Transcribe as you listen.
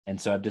And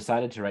so I've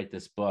decided to write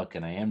this book,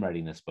 and I am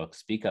writing this book,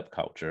 Speak Up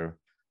Culture: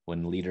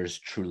 When Leaders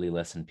Truly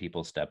Listen,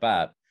 People Step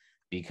Up,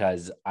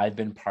 because I've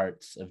been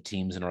parts of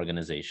teams and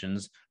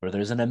organizations where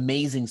there's an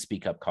amazing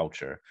speak up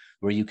culture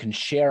where you can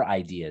share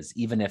ideas,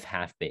 even if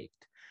half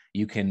baked.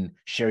 You can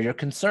share your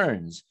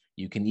concerns.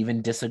 You can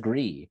even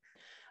disagree.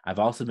 I've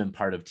also been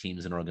part of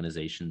teams and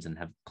organizations and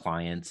have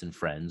clients and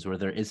friends where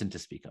there isn't a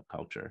speak up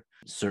culture.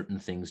 Certain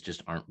things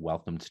just aren't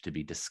welcomed to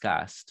be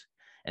discussed,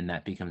 and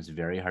that becomes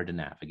very hard to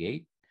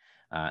navigate.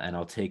 And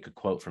I'll take a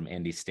quote from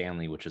Andy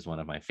Stanley, which is one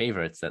of my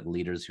favorites, that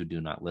leaders who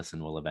do not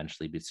listen will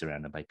eventually be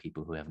surrounded by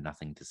people who have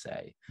nothing to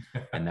say.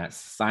 And that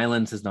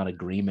silence is not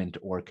agreement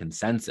or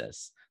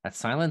consensus. That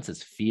silence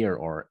is fear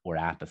or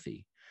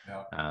apathy.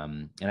 Yeah.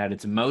 And at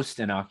its most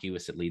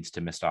innocuous, it leads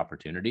to missed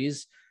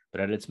opportunities.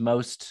 But at its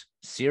most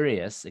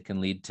serious, it can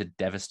lead to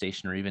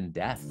devastation or even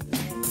death.